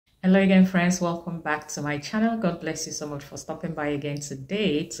Hello again, friends. Welcome back to my channel. God bless you so much for stopping by again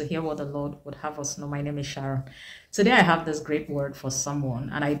today to hear what the Lord would have us know. My name is Sharon. Today I have this great word for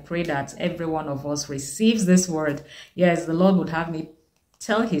someone, and I pray that every one of us receives this word. Yes, the Lord would have me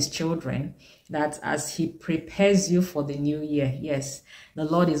tell his children that as he prepares you for the new year, yes, the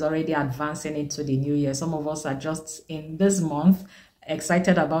Lord is already advancing into the new year. Some of us are just in this month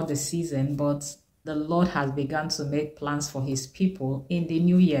excited about the season, but the Lord has begun to make plans for his people in the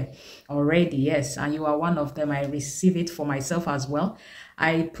new year already. Yes, and you are one of them. I receive it for myself as well.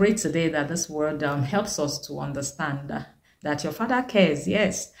 I pray today that this word helps us to understand that your Father cares.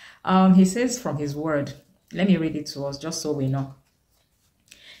 Yes, he says from his word. Let me read it to us just so we know.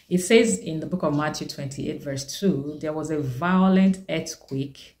 It says in the book of Matthew 28 verse 2, there was a violent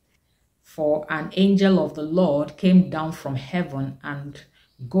earthquake, for an angel of the Lord came down from heaven and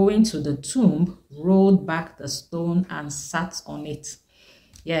going to the tomb, rolled back the stone and sat on it.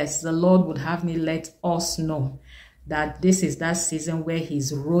 Yes, the Lord would have me let us know that this is that season where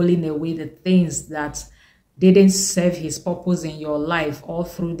he's rolling away the things that didn't serve his purpose in your life all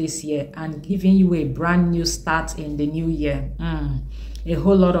through this year and giving you a brand new start in the new year. A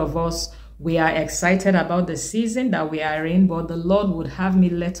whole lot of us, we are excited about the season that we are in, but the Lord would have me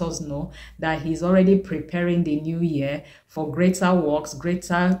let us know that he's already preparing the new year for greater works,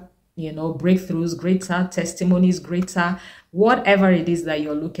 greater, breakthroughs, greater testimonies, greater whatever it is that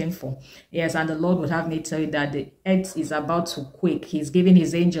you're looking for. Yes, and the Lord would have me tell you that the earth is about to quake. He's giving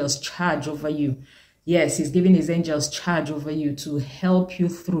his angels charge over you. Yes, he's giving his angels charge over you to help you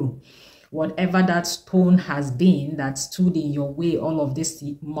through whatever that stone has been that stood in your way all of these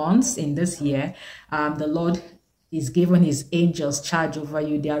months in this year. The Lord is giving his angels charge over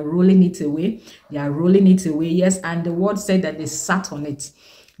you. They are rolling it away. They are rolling it away. Yes, and the word said that they sat on it.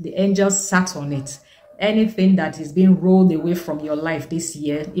 The angels sat on it. Anything that is being rolled away from your life this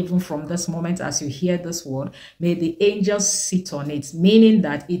year, even from this moment as you hear this word, may the angels sit on it, meaning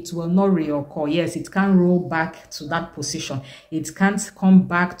that it will not reoccur. Yes, it can't roll back to that position. It can't come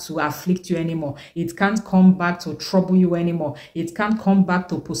back to afflict you anymore. It can't come back to trouble you anymore. It can't come back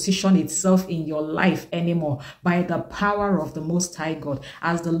to position itself in your life anymore by the power of the Most High God.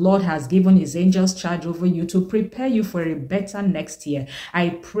 As the Lord has given his angels charge over you to prepare you for a better next year, I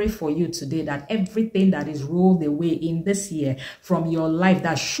pray for you today that everything that is rolled away in this year from your life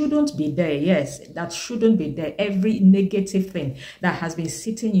that shouldn't be there, yes, that shouldn't be there, every negative thing that has been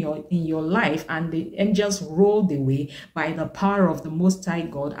sitting in your life, and the angels rolled away by the power of the Most High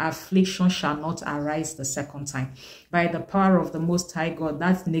God, affliction shall not arise the second time. By the power of the Most High God,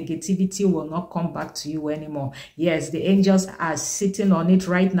 that negativity will not come back to you anymore. Yes, the angels are sitting on it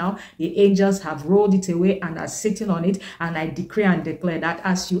right now. The angels have rolled it away and are sitting on it, and I decree and declare that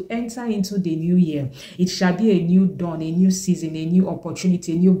as you enter into the new year, it shall be a new dawn, a new season, a new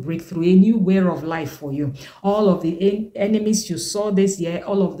opportunity, a new breakthrough, a new way of life for you. All of the enemies you saw this year,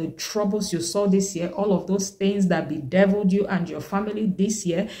 all of the troubles you saw this year, all of those things that bedeviled you and your family this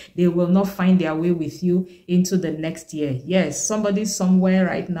year, they will not find their way with you into the next year. Yes, somebody somewhere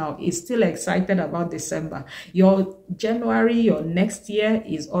right now is still excited about December. Your January, your next year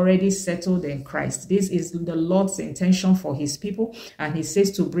is already settled in Christ. This is the Lord's intention for his people, and he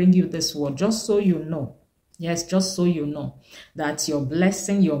says to bring you this word just so you know. Yes, just so you know that your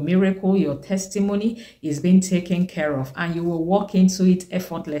blessing, your miracle, your testimony is being taken care of, and you will walk into it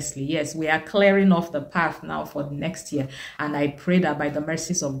effortlessly. Yes, we are clearing off the path now for the next year, and I pray that by the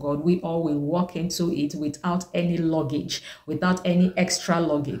mercies of God, we all will walk into it without any luggage, without any extra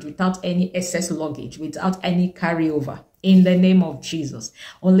luggage, without any excess luggage, without any carryover. In the name of Jesus,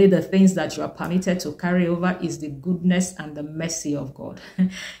 only the things that you are permitted to carry over is the goodness and the mercy of God.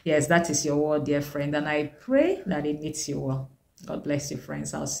 Yes, that is your word, dear friend, and I pray that it meets you well. God bless you,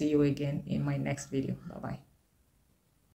 friends. I'll see you again in my next video. Bye-bye.